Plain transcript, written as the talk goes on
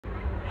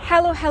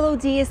Hello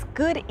dears,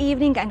 good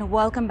evening and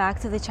welcome back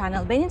to the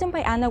channel Benidorm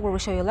by Ana, where we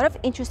show you a lot of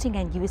interesting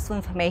and useful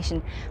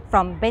information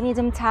from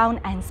Benidorm town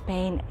and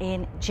Spain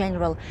in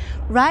general.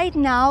 Right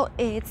now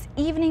it's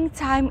evening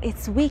time,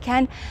 it's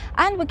weekend,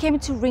 and we came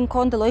to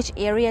Rincon de Loix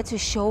area to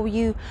show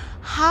you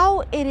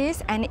how it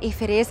is and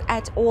if it is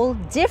at all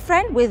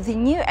different with the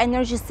new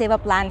energy saver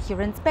plan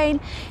here in Spain,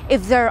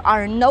 if there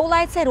are no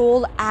lights at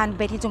all and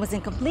Benidorm is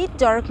in complete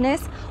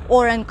darkness,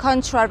 or on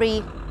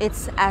contrary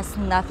it's as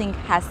nothing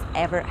has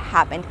ever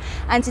happened.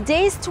 And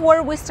today's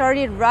tour we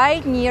started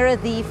right near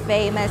the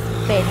famous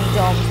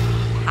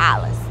Benidorm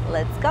Palace.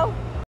 Let's go.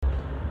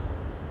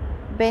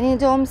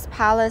 Benidorm's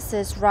Palace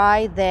is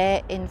right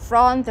there in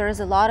front. There's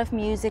a lot of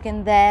music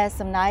in there,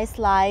 some nice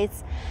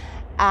lights,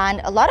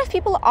 and a lot of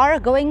people are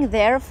going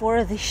there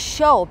for the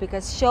show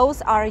because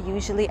shows are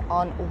usually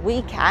on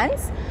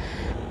weekends,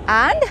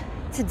 and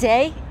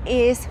today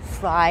is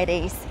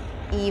Friday's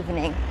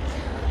evening.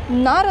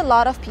 Not a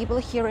lot of people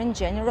here in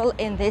general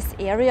in this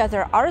area.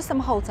 There are some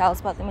hotels,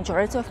 but the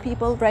majority of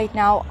people right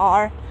now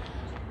are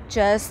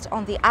just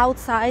on the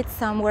outside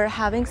somewhere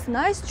having some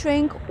nice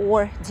drink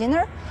or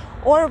dinner,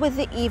 or with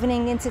the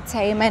evening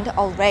entertainment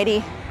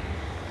already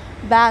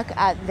back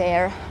at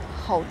their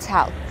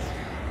hotel.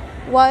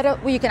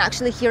 You can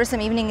actually hear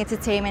some evening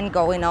entertainment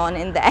going on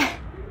in there.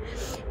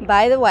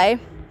 By the way,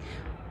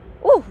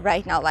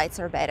 right now lights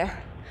are better.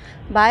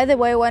 By the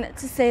way, I wanted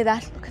to say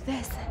that, look at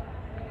this.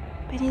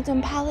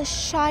 Benidorm Palace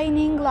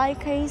shining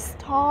like a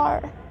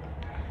star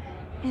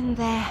in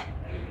there.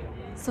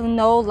 So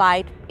no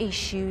light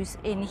issues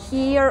in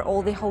here.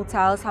 All the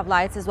hotels have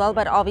lights as well,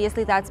 but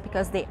obviously that's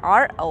because they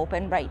are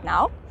open right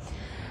now.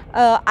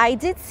 I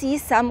did see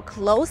some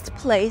closed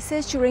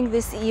places during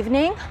this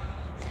evening,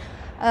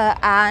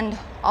 and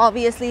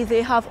obviously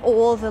they have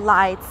all the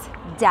lights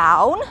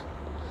down,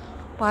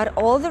 but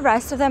all the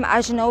rest of them,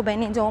 as you know,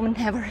 Benidorm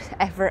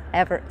never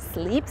ever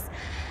sleeps.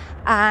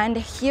 And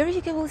here you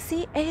will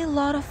see a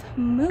lot of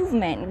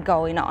movement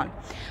going on,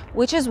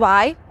 which is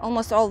why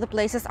almost all the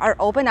places are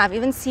open. I've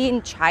even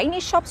seen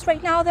Chinese shops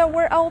right now that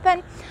were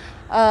open,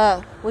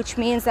 which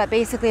means that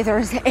basically there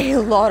is a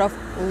lot of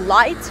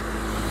light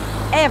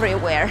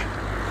everywhere.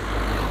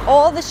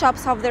 All the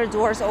shops have their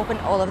doors open,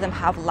 all of them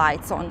have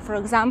lights on. For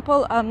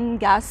example,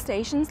 gas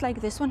stations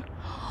like this one.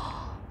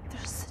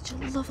 There's such a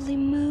lovely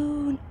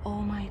moon.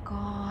 Oh my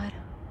god.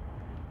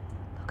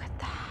 Look at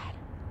that.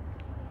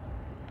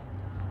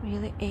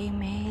 Really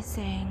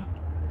amazing.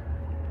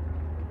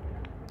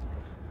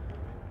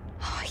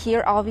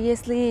 Here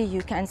obviously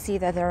you can see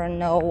that there are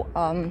no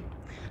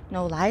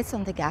lights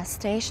on the gas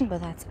station, but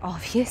that's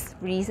obvious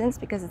reasons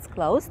because it's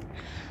closed.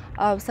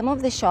 Some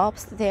of the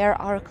shops there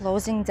are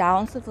closing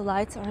down, so the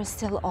lights are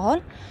still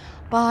on.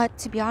 But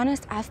to be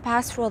honest, I've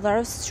passed through a lot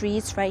of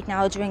streets right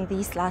now during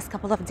these last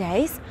couple of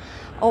days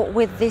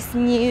with this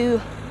new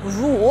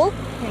rule,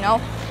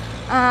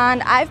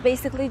 and I've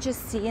basically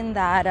just seen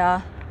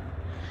that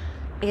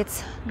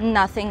it's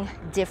nothing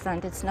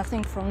different. It's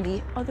nothing from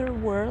the other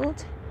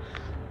world.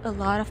 A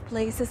lot of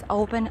places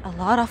open, a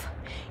lot of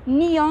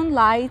neon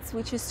lights,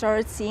 which you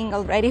start seeing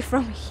already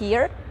from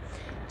here.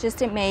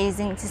 Just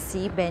amazing to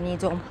see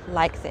Benidorm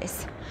like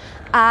this.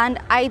 And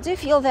I do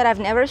feel that I've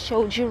never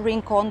showed you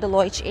Rincon de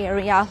Loix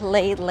area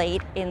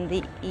late in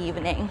the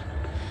evening.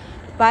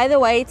 By the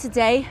way,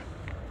 today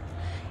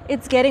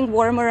it's getting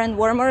warmer and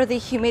warmer. The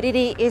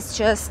humidity is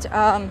just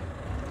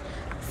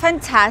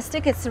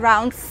fantastic. It's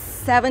around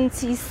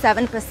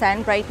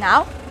 77% right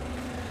now,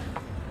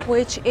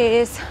 which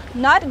is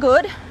not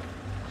good.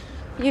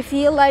 You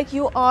feel like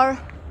you are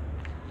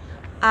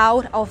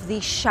out of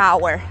the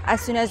shower as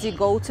soon as you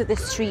go to the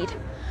street.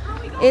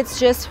 It's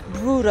just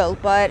brutal,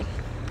 but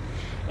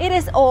it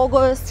is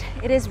August.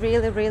 It is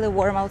really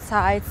warm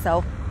outside,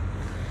 so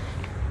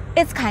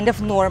it's kind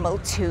of normal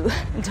too.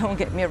 Don't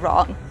get me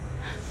wrong.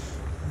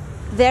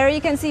 There you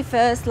can see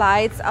first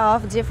lights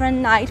of different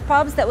night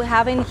pubs that we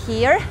have in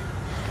here,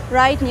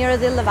 right near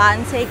the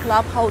Levante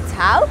Club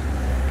Hotel.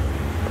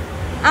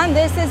 And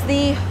this is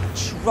the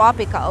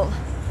Tropical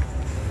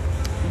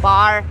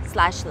bar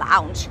 /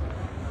 lounge.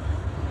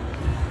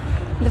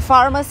 The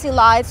pharmacy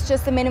lights,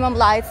 just the minimum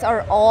lights,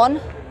 are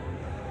on,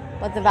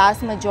 but the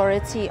vast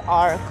majority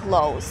are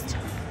closed,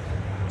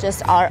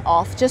 just are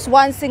off. Just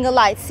one single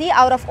light. See,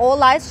 out of all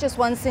lights, just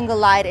one single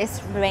light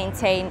is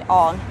maintained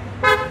on.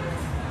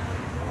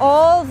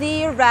 All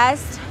the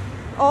rest,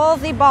 all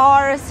the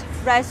bars,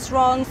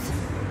 restaurants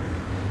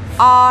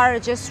are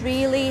just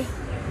really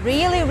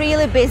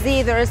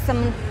busy. There is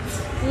some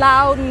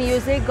loud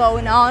music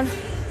going on,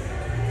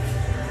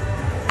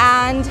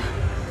 and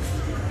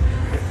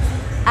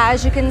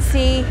as you can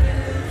see,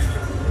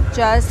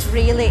 just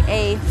really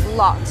a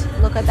lot.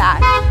 Look at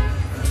that.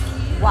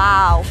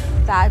 Wow,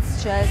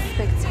 that's just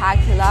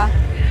spectacular.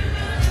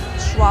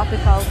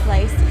 Tropical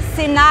place.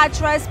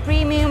 Sinatras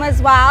premium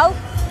as well.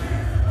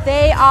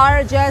 They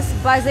are just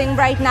buzzing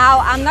right now.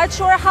 I'm not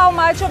sure how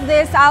much of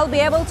this I'll be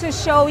able to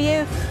show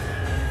you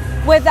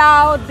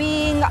without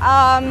being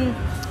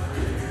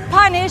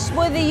punished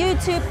with the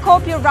YouTube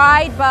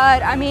copyright,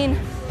 but I mean,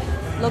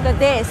 look at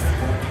this.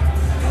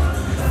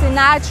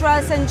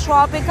 Sinatras and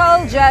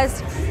tropical,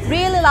 just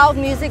really loud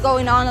music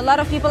going on, a lot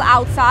of people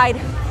outside.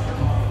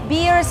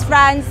 Beers,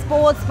 friends,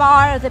 sports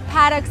bar, the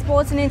Paddock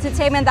Sports and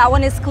Entertainment, that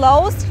one is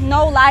closed,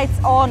 no lights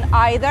on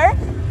either.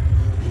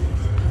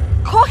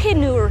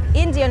 Kohinoor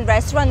Indian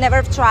restaurant,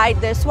 never tried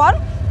this one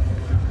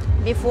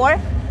before.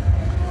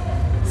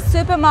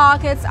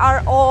 Supermarkets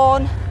are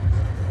on.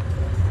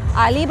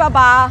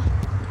 Alibaba,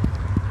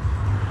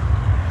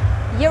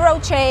 Euro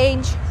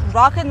change,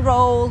 rock and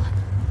roll.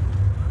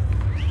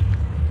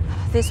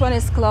 This one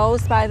is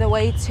closed, by the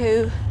way,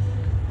 too.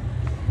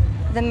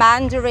 The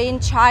Mandarin,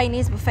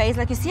 Chinese buffets,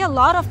 like you see, a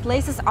lot of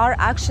places are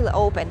actually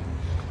open.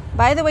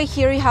 By the way,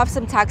 here you have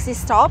some taxi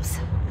stops.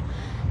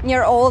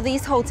 Near all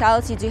these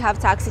hotels, you do have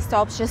taxi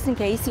stops just in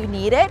case you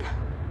need it.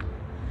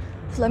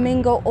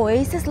 Flamingo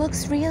Oasis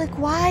looks really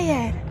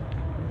quiet.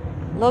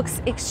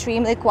 Looks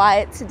extremely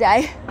quiet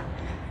today.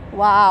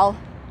 Wow.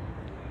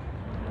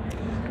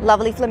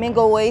 Lovely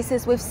Flamingo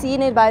Oasis. We've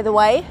seen it, by the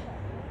way,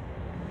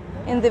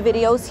 in the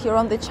videos here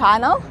on the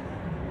channel.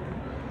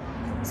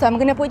 So I'm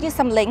gonna put you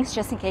some links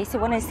just in case you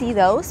want to see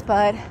those,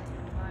 but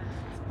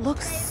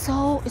looks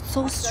so, it's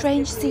so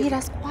strange to see it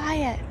as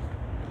quiet.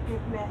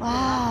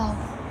 Wow,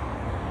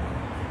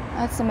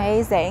 that's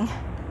amazing.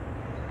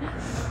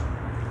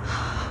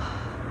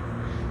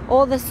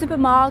 All the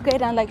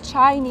supermarket and like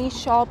Chinese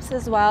shops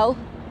as well,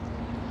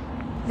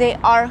 they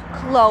are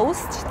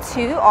closed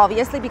too,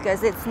 obviously,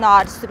 because it's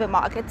not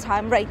supermarket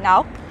time right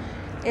now.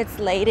 It's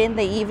late in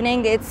the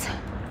evening, it's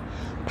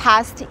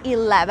past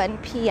 11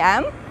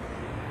 p.m.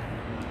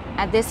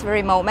 at this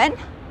very moment.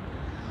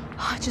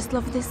 Oh, I just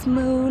love this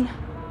moon.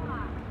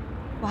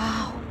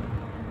 Wow.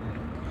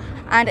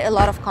 And a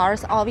lot of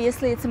cars.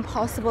 Obviously, it's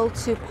impossible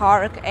to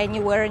park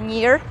anywhere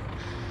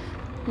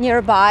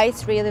nearby.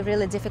 It's really,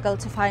 really difficult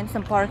to find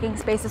some parking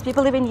spaces.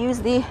 People even use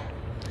the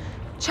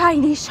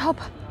Chinese shop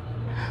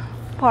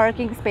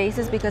parking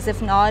spaces because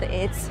if not,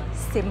 it's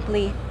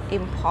simply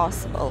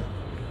impossible.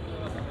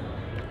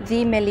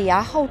 The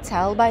Melia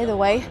Hotel, by the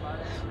way,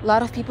 a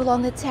lot of people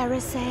on the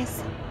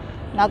terraces.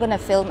 Not gonna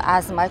film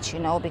as much, you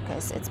know,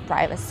 because it's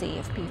privacy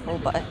of people,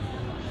 but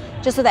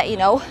just so that you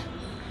know,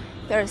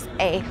 there's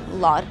a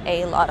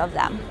lot of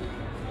them.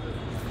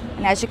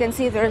 And as you can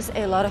see, there's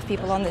a lot of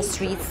people on the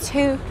streets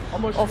too,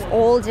 of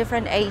all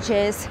different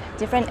ages,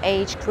 different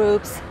age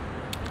groups.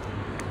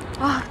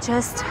 Oh,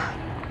 just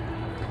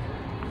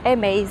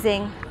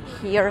amazing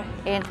here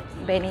in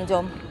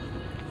Benidorm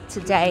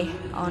today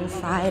on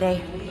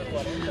Friday.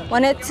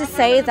 Wanted to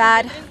say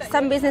that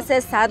some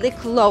businesses sadly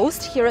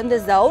closed here in the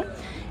zone.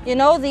 You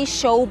know, the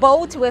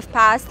showboat, we've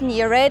passed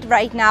near it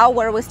right now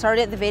where we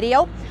started the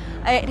video.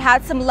 It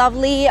had some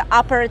lovely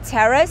upper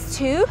terrace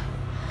too.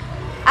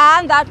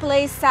 And that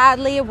place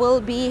sadly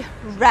will be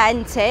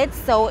rented,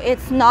 so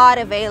it's not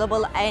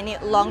available any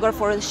longer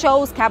for the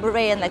shows,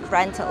 cabaret and like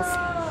rentals.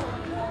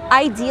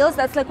 Ideals,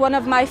 that's like one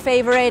of my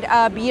favorite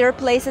beer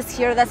places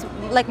here. That's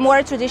like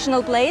more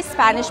traditional place,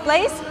 Spanish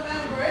place,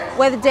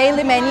 with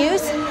daily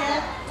menus.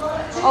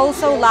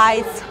 Also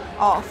lights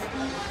off.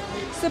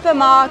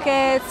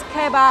 Supermarkets,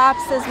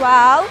 kebabs as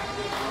well,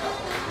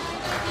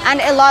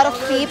 and a lot of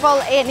people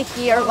in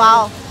here.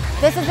 Wow,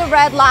 this is the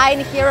red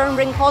line here in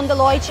Rincon de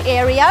Loix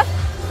area,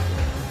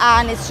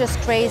 and it's just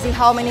crazy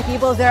how many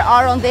people there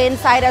are on the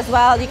inside as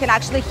well. You can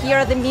actually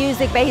hear the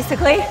music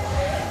basically,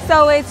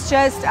 so it's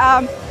just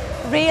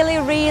really,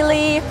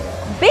 really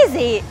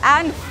busy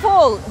and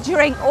full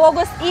during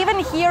August, even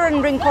here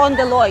in Rincon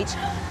de Loix.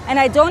 And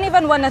I don't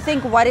even want to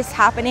think what is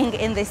happening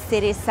in the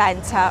city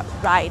center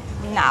right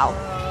now.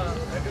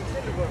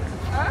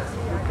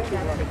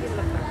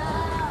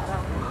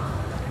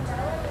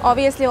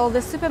 Obviously all the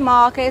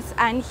supermarkets,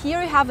 and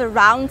here you have the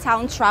Round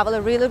Town Travel,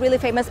 a really, really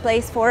famous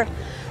place for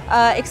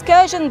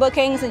excursion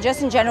bookings and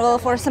just in general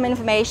for some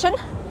information.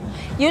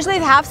 Usually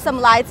they have some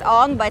lights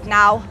on, but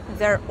now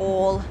they're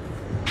all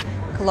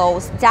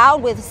closed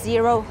down with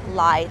 0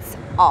 lights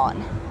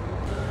on.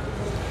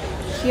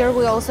 Here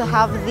we also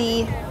have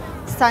the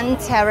Sun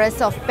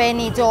Terrace of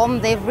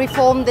Benidorm. They've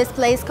reformed this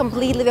place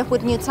completely. They've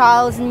put new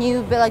tiles,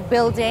 new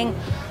building.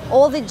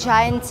 All the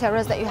giant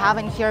terrace that you have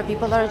in here,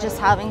 people are just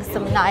having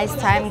some nice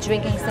time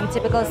drinking some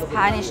typical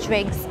Spanish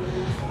drinks.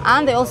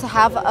 And they also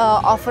have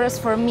offers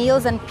for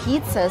meals and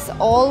pizzas,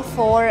 all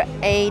for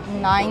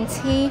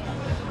 $8.90.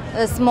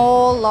 A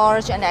small,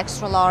 large and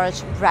extra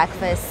large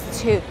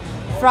breakfast too.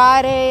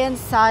 Friday and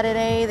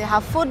Saturday they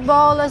have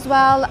football as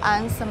well,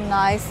 and some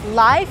nice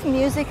live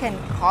music and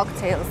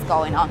cocktails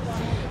going on.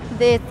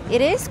 It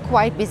is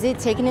quite busy,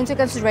 taking into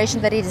consideration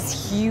that it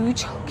is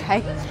huge,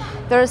 okay?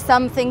 There are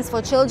some things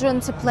for children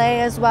to play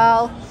as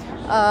well,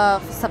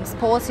 some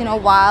sports, you know,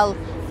 while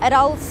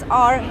adults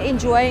are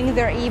enjoying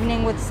their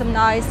evening with some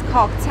nice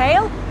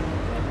cocktail.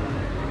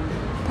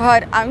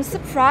 But I'm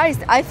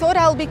surprised. I thought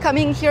I'll be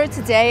coming here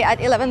today at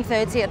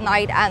 11:30 at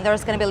night and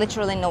there's gonna be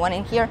literally no one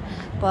in here.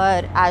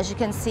 But as you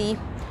can see,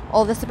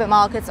 all the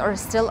supermarkets are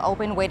still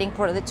open, waiting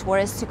for the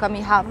tourists to come.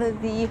 You have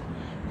the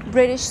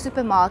British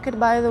supermarket,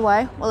 by the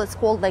way. Well, it's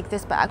called like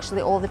this, but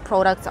actually all the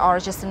products are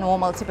just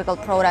normal, typical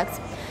products.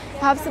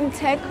 Have some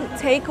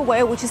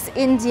takeaway, which is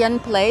Indian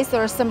place.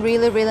 There are some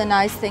really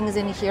nice things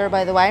in here,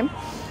 by the way.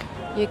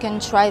 You can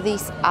try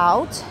these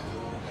out.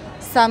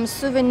 Some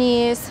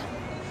souvenirs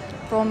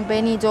from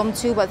Benidorm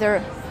too, but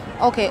they're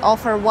okay.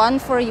 Offer one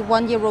for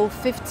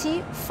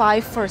 €1.50,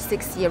 5 for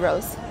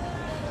 €6.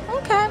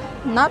 Okay,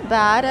 not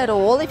bad at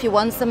all if you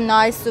want some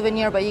nice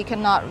souvenir, but you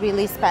cannot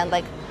really spend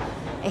like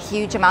a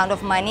huge amount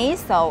of money,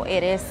 so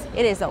it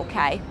is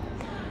okay.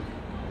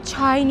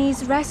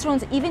 Chinese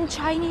restaurants, even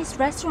Chinese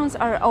restaurants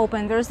are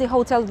open. There's the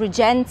Hotel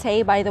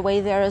Regente, by the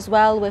way, there as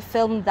well. We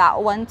filmed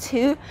that one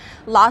too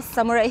last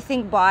summer, I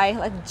think by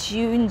like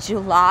June,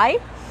 July.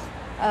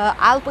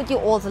 I'll put you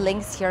all the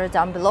links here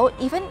down below.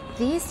 Even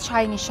these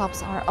Chinese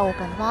shops are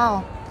open.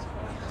 Wow.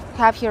 We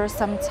have here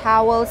some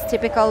towels,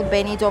 typical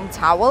Benidorm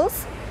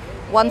towels.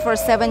 One for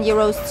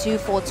 €7, 2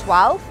 for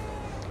 12.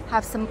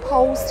 Have some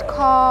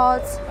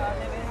postcards.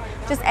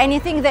 Just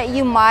anything that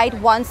you might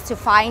want to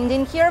find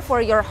in here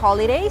for your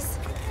holidays,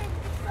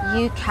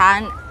 you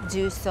can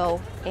do so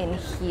in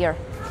here.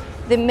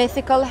 The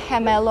mythical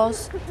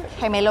Gemelos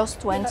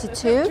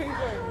 22,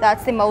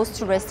 that's the most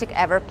touristic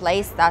ever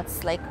place.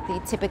 That's like the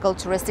typical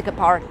touristic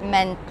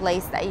apartment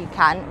place that you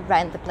can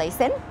rent the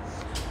place in.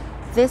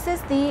 This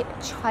is the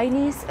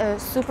Chinese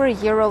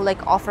superhero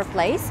like offer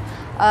place.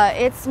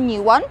 It's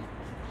new one,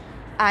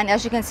 and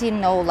as you can see,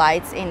 no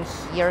lights in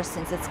here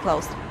since it's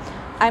closed.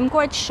 I'm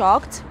quite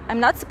shocked. I'm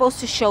not supposed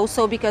to show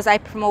so because I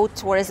promote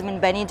tourism in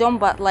Benidorm,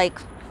 but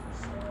like,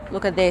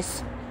 look at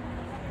this.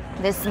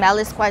 The smell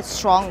is quite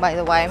strong, by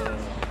the way.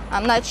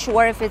 I'm not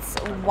sure if it's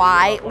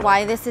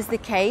why this is the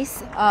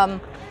case,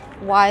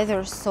 why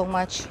there's so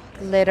much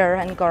litter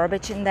and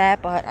garbage in there,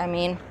 but I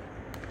mean,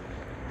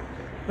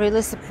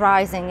 really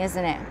surprising,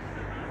 isn't it?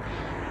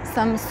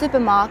 Some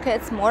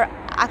supermarkets, more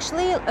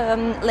actually,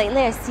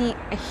 lately I see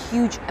a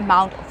huge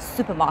amount of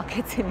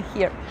supermarkets in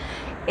here.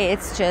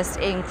 It's just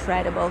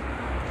incredible.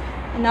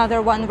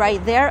 Another one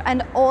right there,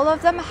 and all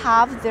of them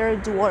have their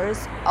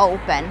doors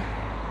open.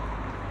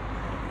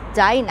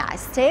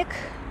 Dynastic.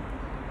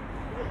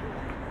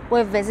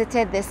 We've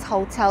visited this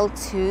hotel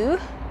too.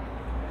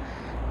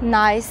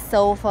 Nice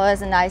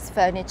sofas and nice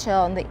furniture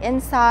on the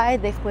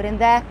inside they've put in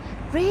there.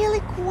 Really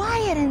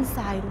quiet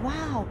inside.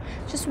 Wow.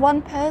 Just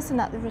one person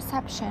at the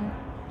reception.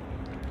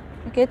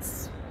 Like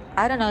it's,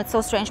 I don't know, it's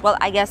so strange. Well,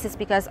 I guess it's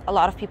because a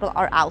lot of people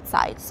are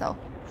outside, so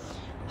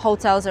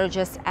hotels are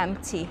just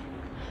empty.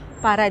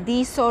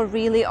 Paradiso,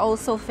 really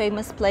also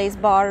famous place,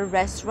 bar,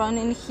 restaurant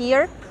in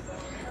here.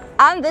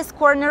 And this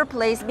corner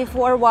place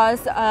before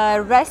was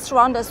a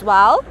restaurant as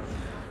well,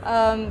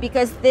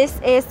 because this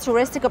is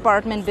touristic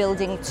apartment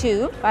building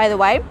too, by the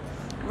way.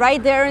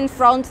 Right there in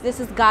front, this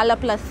is Gala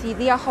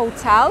Placidia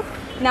Hotel.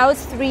 Now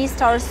it's 3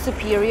 stars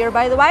superior,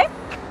 by the way.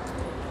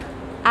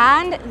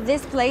 And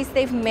this place,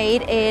 they've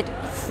made it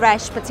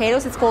fresh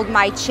potatoes. It's called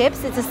My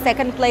Chips. It's the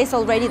second place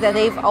already that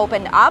they've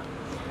opened up.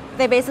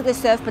 They basically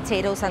serve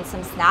potatoes and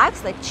some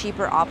snacks, like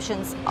cheaper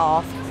options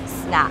of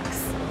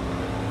snacks.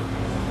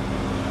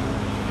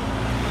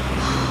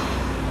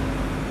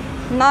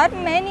 Not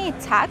many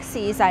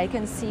taxis I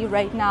can see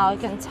right now, I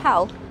can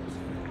tell.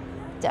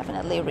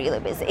 Definitely really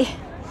busy.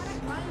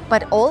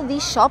 But all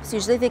these shops,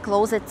 usually they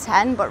close at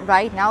 10, but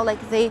right now,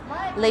 like, they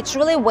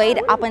literally wait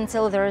up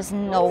until there is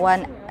no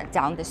one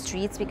down the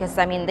streets, because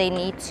I mean, they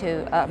need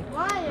to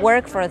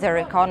work for their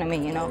economy,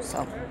 you know,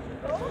 so.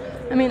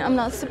 I mean, I'm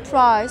not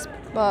surprised,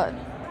 but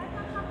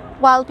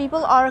while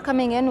people are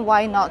coming in,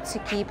 why not to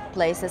keep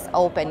places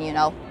open, you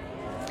know?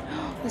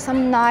 There's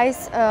some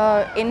nice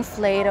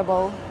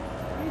inflatable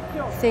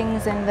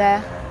things in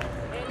there.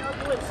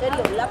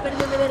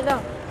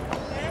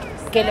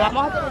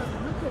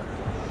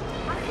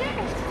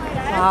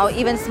 Wow,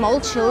 even small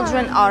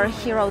children are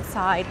here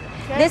outside.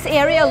 This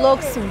area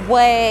looks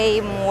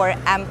way more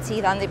empty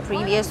than the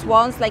previous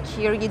ones. Like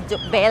here, you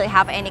barely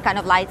have any kind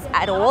of lights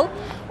at all.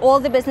 All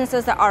the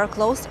businesses are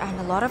closed and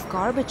a lot of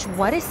garbage.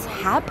 What is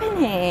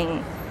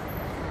happening?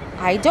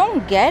 I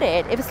don't get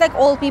it. If it's like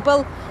all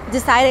people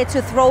decided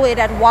to throw it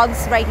at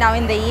once right now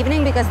in the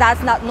evening, because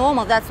that's not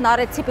normal. That's not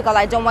a typical,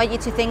 I don't want you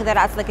to think that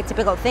that's like a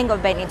typical thing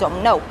of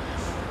Benidorm. No,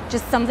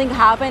 just something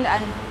happened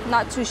and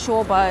not too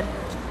sure, but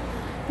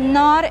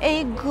not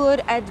a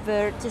good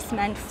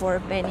advertisement for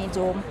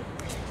Benidorm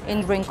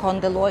in Rincon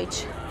de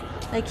Loix.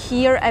 Like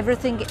here,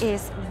 everything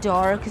is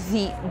dark,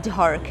 the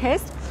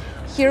darkest.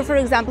 Here, for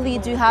example, you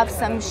do have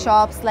some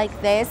shops like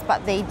this,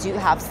 but they do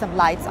have some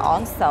lights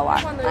on, so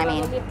I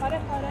mean,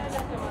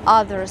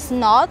 others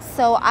not.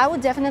 So I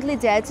would definitely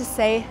dare to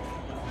say,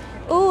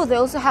 oh, they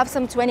also have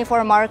some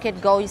 24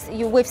 market goes.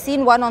 We've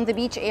seen one on the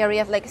beach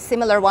area, like a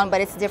similar one,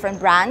 but it's a different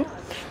brand.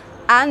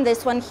 And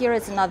this one here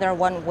is another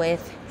one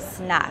with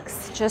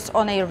snacks, just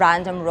on a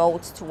random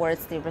road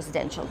towards the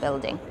residential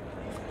building.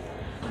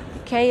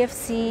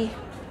 KFC,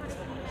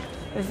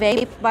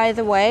 vape, by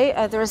the way.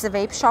 There's a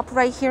vape shop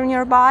right here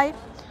nearby,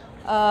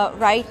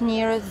 right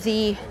near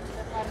the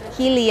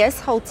Helios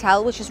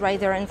Hotel, which is right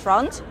there in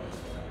front.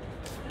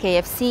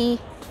 KFC.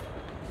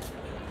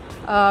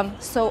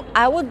 So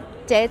I would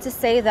dare to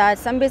say that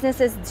some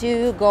businesses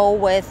do go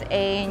with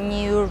a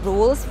new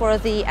rules for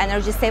the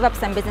energy save up,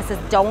 some businesses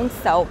don't.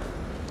 So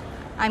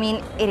I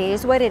mean, it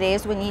is what it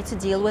is, we need to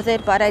deal with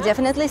it, but I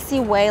definitely see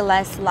way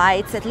less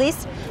lights, at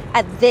least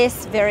at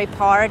this very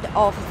part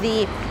of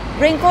the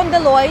Rincon de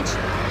Loix,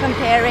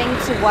 comparing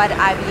to what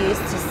I've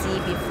used to see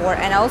before.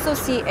 And I also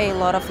see a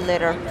lot of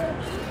litter,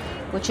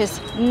 which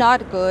is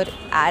not good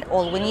at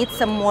all. We need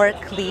some more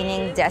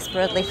cleaning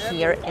desperately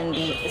here in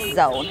the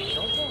zone.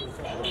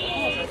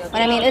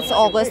 But I mean, it's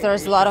August,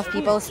 there's a lot of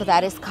people, so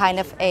that is kind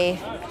of a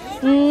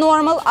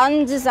normal,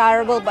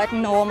 undesirable, but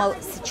normal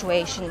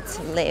situation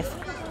to live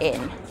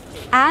in.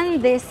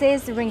 And this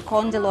is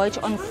Rincon de Loix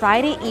on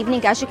Friday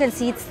evening. As you can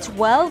see, it's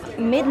 12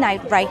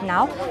 midnight right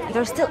now. And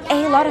there's still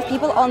a lot of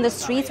people on the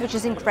streets, which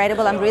is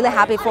incredible. I'm really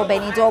happy for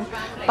Benidorm.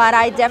 But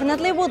I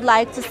definitely would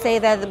like to say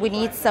that we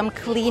need some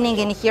cleaning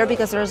in here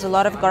because there's a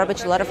lot of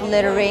garbage, a lot of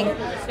littering.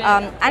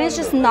 And it's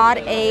just not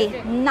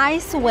a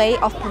nice way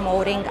of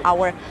promoting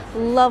our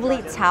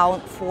lovely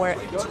town for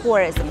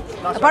tourism.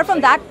 Apart from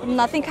that,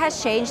 nothing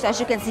has changed. As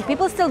you can see,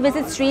 people still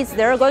visit streets.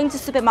 They're going to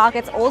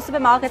supermarkets. All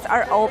supermarkets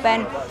are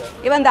open.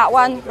 Even that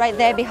one right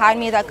there behind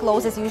me that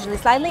closes usually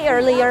slightly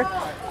earlier.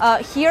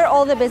 Here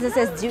all the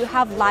businesses do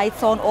have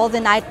lights on, all the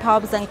night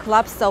pubs and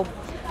clubs, so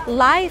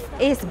life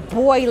is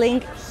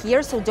boiling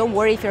here, so don't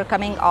worry if you're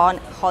coming on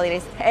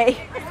holidays. Hey,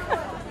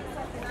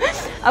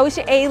 I wish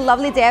you a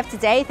lovely day of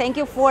today. Thank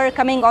you for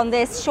coming on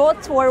this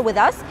short tour with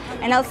us,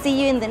 and I'll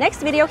see you in the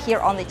next video here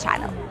on the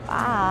channel.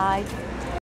 Bye.